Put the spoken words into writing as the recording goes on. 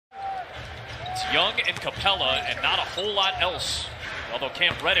Young and Capella, and not a whole lot else. Although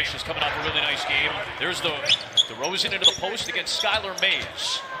Cam Reddish is coming off a really nice game. There's the DeRozan into the post against Skylar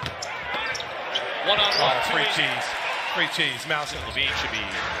Mays. One-on-one. Free cheese. Free cheese. Mouse. LaVine should be.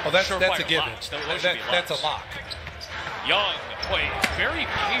 Oh, that's a given. That's a lock. Young, very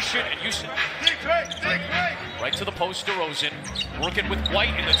patient and used to. Right to the post, DeRozan. Working with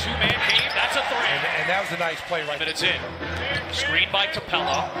White in the two-man game. That's a three. And that was a nice play right there. Minutes in. Screened by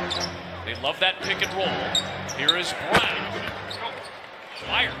Capella. They love that pick and roll. Here is Brown.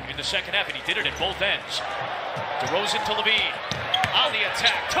 Fire in the second half, and he did it at both ends. DeRozan to LaVine. On the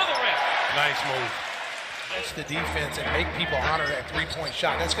attack, to the rim. Nice move. That's the defense and make people honor that three-point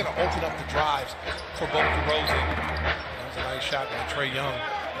shot. That's going to open up the drives for both DeRozan. That was a nice shot by Trae Young.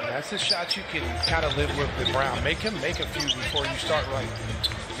 And that's the shot you can kind of live with Brown. Make him make a few before you start really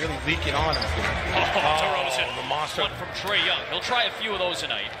leaking on him. DeRozan, the monster. One from Trae Young. He'll try a few of those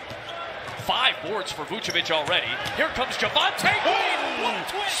tonight. 5 boards for Vucevic already. Here comes Javonte Green. What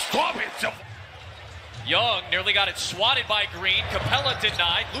a twist. Stop it. Young nearly got it swatted by Green. Capella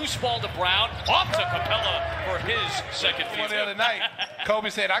denied. Loose ball to Brown. Off to Capella for his second field goal. The other night,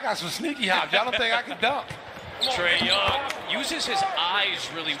 Kobe said, I got some sneaky hops. Y'all don't think I can dunk. Trae Young uses his eyes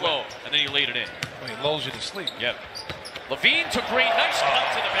really well, and then he laid it in. Well, he lulls you to sleep. Yep. LaVine to Green. Nice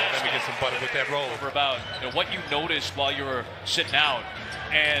cut to the basket. Let me get some butter with that roll. Over about what you noticed while you were sitting out.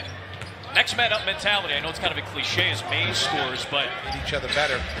 And next man up mentality. I know it's kind of a cliche as Mays scores, but get each other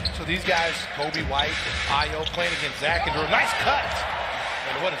better. So these guys, Kobe White, Ayo, playing against Zach and Drew. Nice cut.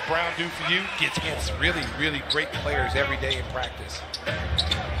 And what does Brown do for you? Gets against really, really great players every day in practice.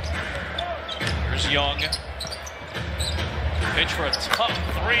 Here's Young. Pitch for a tough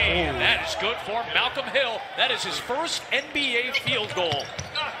three. And that is good for Malcolm Hill. That is his first NBA field goal.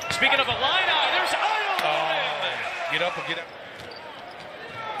 Speaking of a line out, there's Ayo. Get up or get up.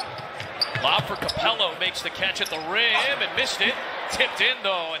 Lob for Capello, makes the catch at the rim and missed it. Tipped in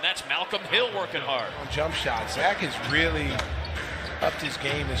though, and that's Malcolm Hill working hard. On jump shots, Zach has really upped his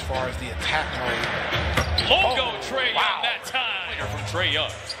game as far as the attack mode. Logo Trae Young that time. From Trae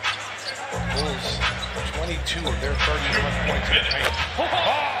Young. Bulls, 22 of their 31 points in the paint.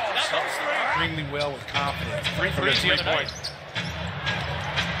 Extremely well with confidence. 3 threes the other night.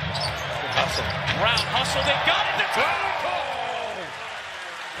 Hustle. Brown hustle, they got it.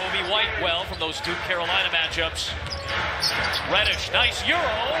 Kobe White well from those Duke Carolina matchups. Reddish, nice Euro,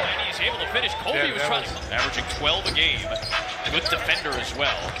 and he's able to finish. Kobe was trying to averaging 12 a game. Good defender as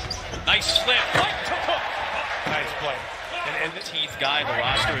well. Nice slip. White to Cook. Nice play. And the 15th guy in the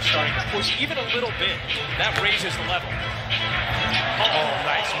roster is starting to push even a little bit. That raises the level.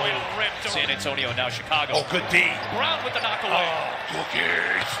 Nice move. San Antonio, now Chicago. Oh, good D. Brown with the knock away.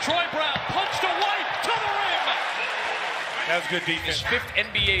 Cookies. Troy Brown, punch to White, to the rim. That was good defense. His 5th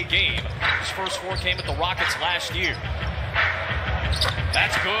NBA game. His first 4 came at the Rockets last year.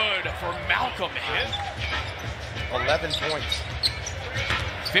 That's good for Malcolm Hill. 11 points.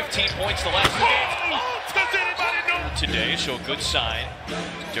 15 points the last 2 games. Does anybody know? Today, so a good sign.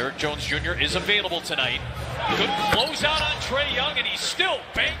 Derrick Jones Jr. is available tonight. Good closeout on Trae Young, and he's still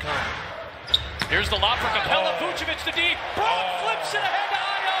banking. Here's the lob for Capella. Vucevic to deep. Brown flips it ahead to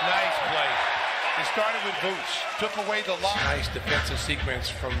Ayo. Nice play. It started with Vooch. Took away the lob. Nice defensive sequence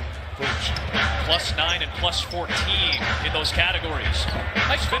from Vooch. +9 and +14 in those categories.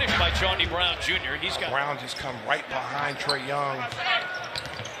 Nice finish by Johnny Brown Jr. He's got Brown just come right behind Trae Young.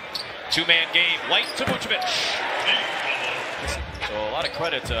 2-man game. White to Vucevic. So a lot of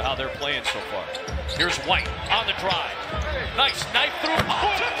credit to how they're playing so far. Here's White on the drive. Nice knife through.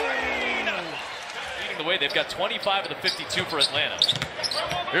 To Green. Leading the way, they've got 25 of the 52 for Atlanta.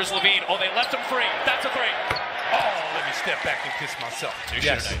 Here's LaVine. Oh, they left him free. That's a 3. Let me step back and kiss myself.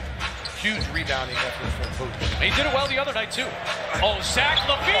 Yes. Huge rebounding effort from Vooch. He did it well the other night, too. Zach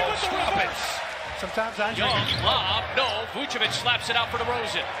LaVine with the rebound. Sometimes I Young lob. No. Vucevic slaps it out for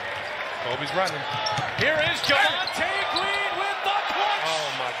DeRozan. Kobe's running. Here is Javonte Green with the clutch. Oh,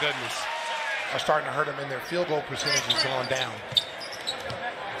 my goodness. Are starting to hurt him, and their field goal percentage is going down.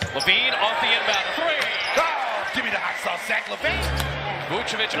 LaVine off the inbound. 3. Give me the hot sauce, Zach LaVine.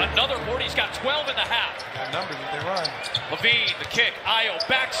 Vucevic, another board. He's got 12 in the half. Got numbers that they run. LaVine, the kick. Ayo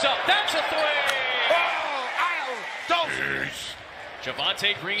backs up. That's a 3. Ayo. Don't.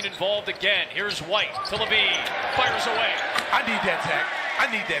 Javonte Green involved again. Here's White to LaVine. Fires away. I need that, Zach.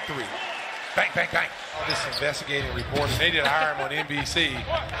 I need that 3. Bang, bang, bang. All this investigating reporting. They did hire him on NBC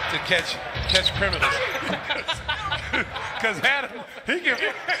to catch criminals. Because Adam,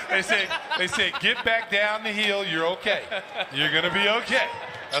 they said, get back down the hill. You're okay. You're gonna be okay.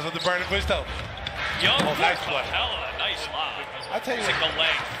 That's what the Burning Bush told me. Young, nice play. Nice lob. I tell you what, the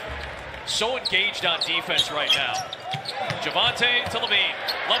leg. so engaged on defense right now. Javonte to Levine.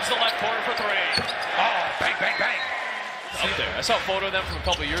 Loves the left corner for three. Oh, bang, bang, bang. Up there. I saw a photo of them from a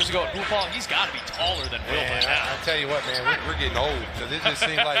couple of years ago at Hoopball. He's got to be taller than Will by now. I tell you what, man, we're getting old. Because it just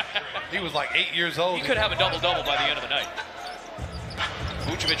seemed like he was like 8 years old. He could have a double-double by the end of the night.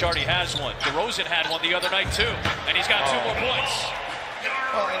 Vucevic already has one. DeRozan had one the other night, too. And he's got 2 more points.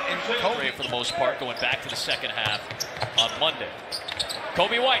 Well, and Kobe, For the most part, going back to the second half on Monday.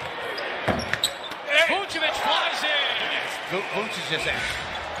 Kobe White. Vucevic flies in. Vooch is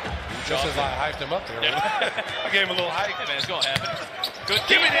just as I hyped him up there. I gave him a little hype. Hey, man, it's going to happen. Good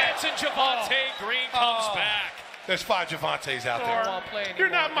defense, and Javonte Green comes back. There's 5 Javantes out there. You're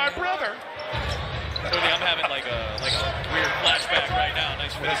not my brother. Really, I'm having like a weird flashback right now.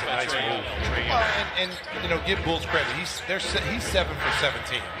 Nice finish by Trae Young. Well, and you know, give Bulls credit. He's 7 for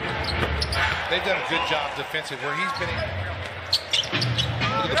 17. They've done a good job defensive where he's been.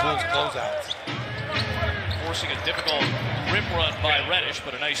 Look at the Bulls closeouts. Forcing a difficult rim run by Reddish,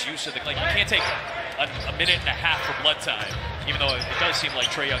 but a nice use of the. Like, you can't take a minute and a half for blood time, even though it does seem like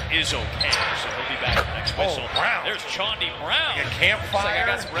Trae Young is okay, so he'll be back at the next whistle. Brown. There's Chaundi Brown. Like a campfire. It's like I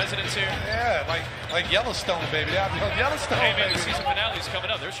got some residents here. Yeah, like Yellowstone, baby. Yellowstone, Hey, man, baby. the season finale is coming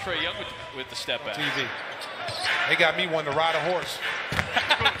up. There's Trae Young with the step back. TV. They got me wanting to ride a horse.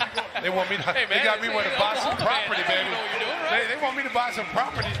 They want me to. Hey, man, they got me wanting to buy some property, baby. You know what you're doing, right? They want me to buy some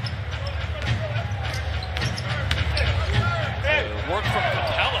property. Work from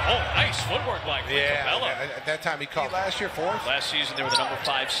Capella. Oh, nice footwork by Capella. At that time he caught last year 4th. Last season they were the number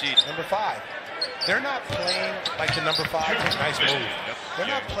 5 seed. Number 5. They're not playing like the number 5. Nice move. They're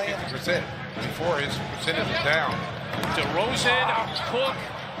not playing the percent. Before his percentage is down. DeRozan, Cook.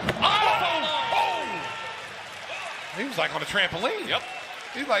 Oh! He was like on a trampoline. Yep.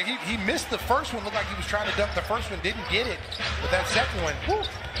 He's like he missed the first one. Looked like he was trying to dunk the first one. Didn't get it. But that second one, whoo.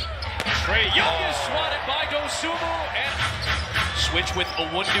 Trae Young is swatted by Dosunmu and switch with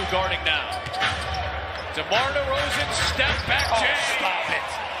Owundu guarding now. DeMar DeRozan step back jam. Stop it.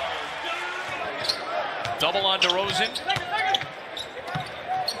 Double on DeRozan.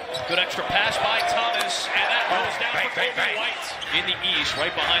 Good extra pass by Thomas, and that goes down for Kobe White in the East,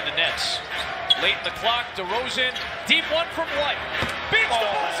 right behind the Nets. Late in the clock, DeRozan, deep one from White. Beats the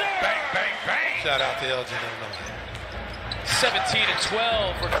buzzer! Bang, bang, bang. Shout out to LG. 17 and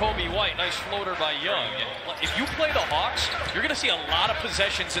 12 for Kobe White. Nice floater by Young. And if you play the Hawks, you're going to see a lot of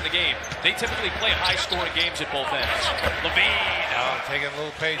possessions in the game. They typically play high-scoring games at both ends. Levine. Taking a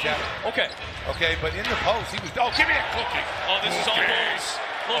little page out. Okay, but in the post, he was. Oh, give me that cookie. Oh, this is all Bulls.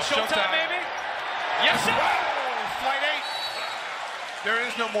 Little showtime, maybe? Yes, sir. Flight 8. There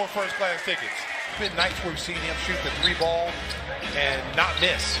is no more first-class tickets. It's been nights where we've seen him shoot the 3-ball and not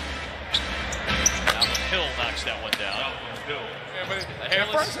miss. Now Hill knocks that one down. Yeah,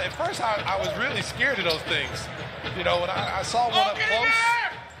 but at first I was really scared of those things. You know, when I saw one up close,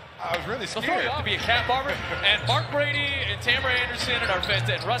 I was really scared. Before you have to be a cat barber, and Mark Brady and Tamara Anderson and our fans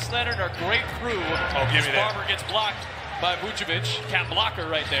and Russ Leonard are great through. Give me that. Barber gets blocked by Vucevic, cat blocker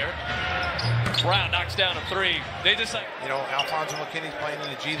right there. Brown knocks down a 3. They just like, you know, Alfonso McKinney's playing in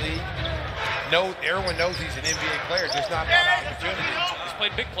the G League. No, everyone knows he's an NBA player, just not an opportunity. he's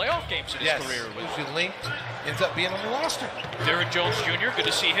played big playoff games in his career. Usually linked, ends up being on the roster. Derrick Jones Jr., good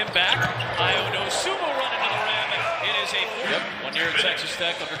to see him back. Ayo Dosunmu running to the rim. It is a 1 year at Texas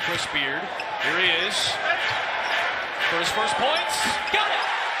Tech under Chris Beard. Here he is for his first points. Got it.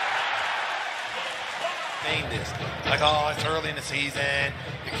 Name this. Like, oh, it's early in the season.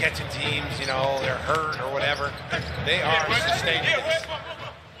 You're catching teams, you know, they're hurt or whatever. They are sustaining this.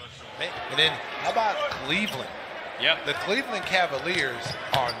 And then, how about Cleveland? Yep. The Cleveland Cavaliers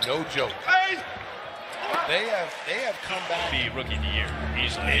are no joke. They have come back. Be rookie of the year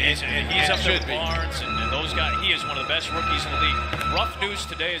easily. He's up there with Barnes and those guys. He is one of the best rookies in the league. Rough news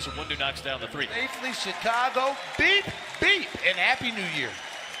today as Owundu knocks down the 3. Safely, Chicago. Beep, beep, and Happy New Year.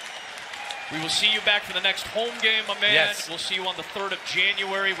 We will see you back for the next home game, my man. Yes. We'll see you on the 3rd of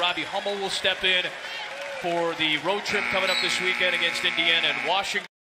January. Robbie Hummel will step in for the road trip coming up this weekend against Indiana and Washington.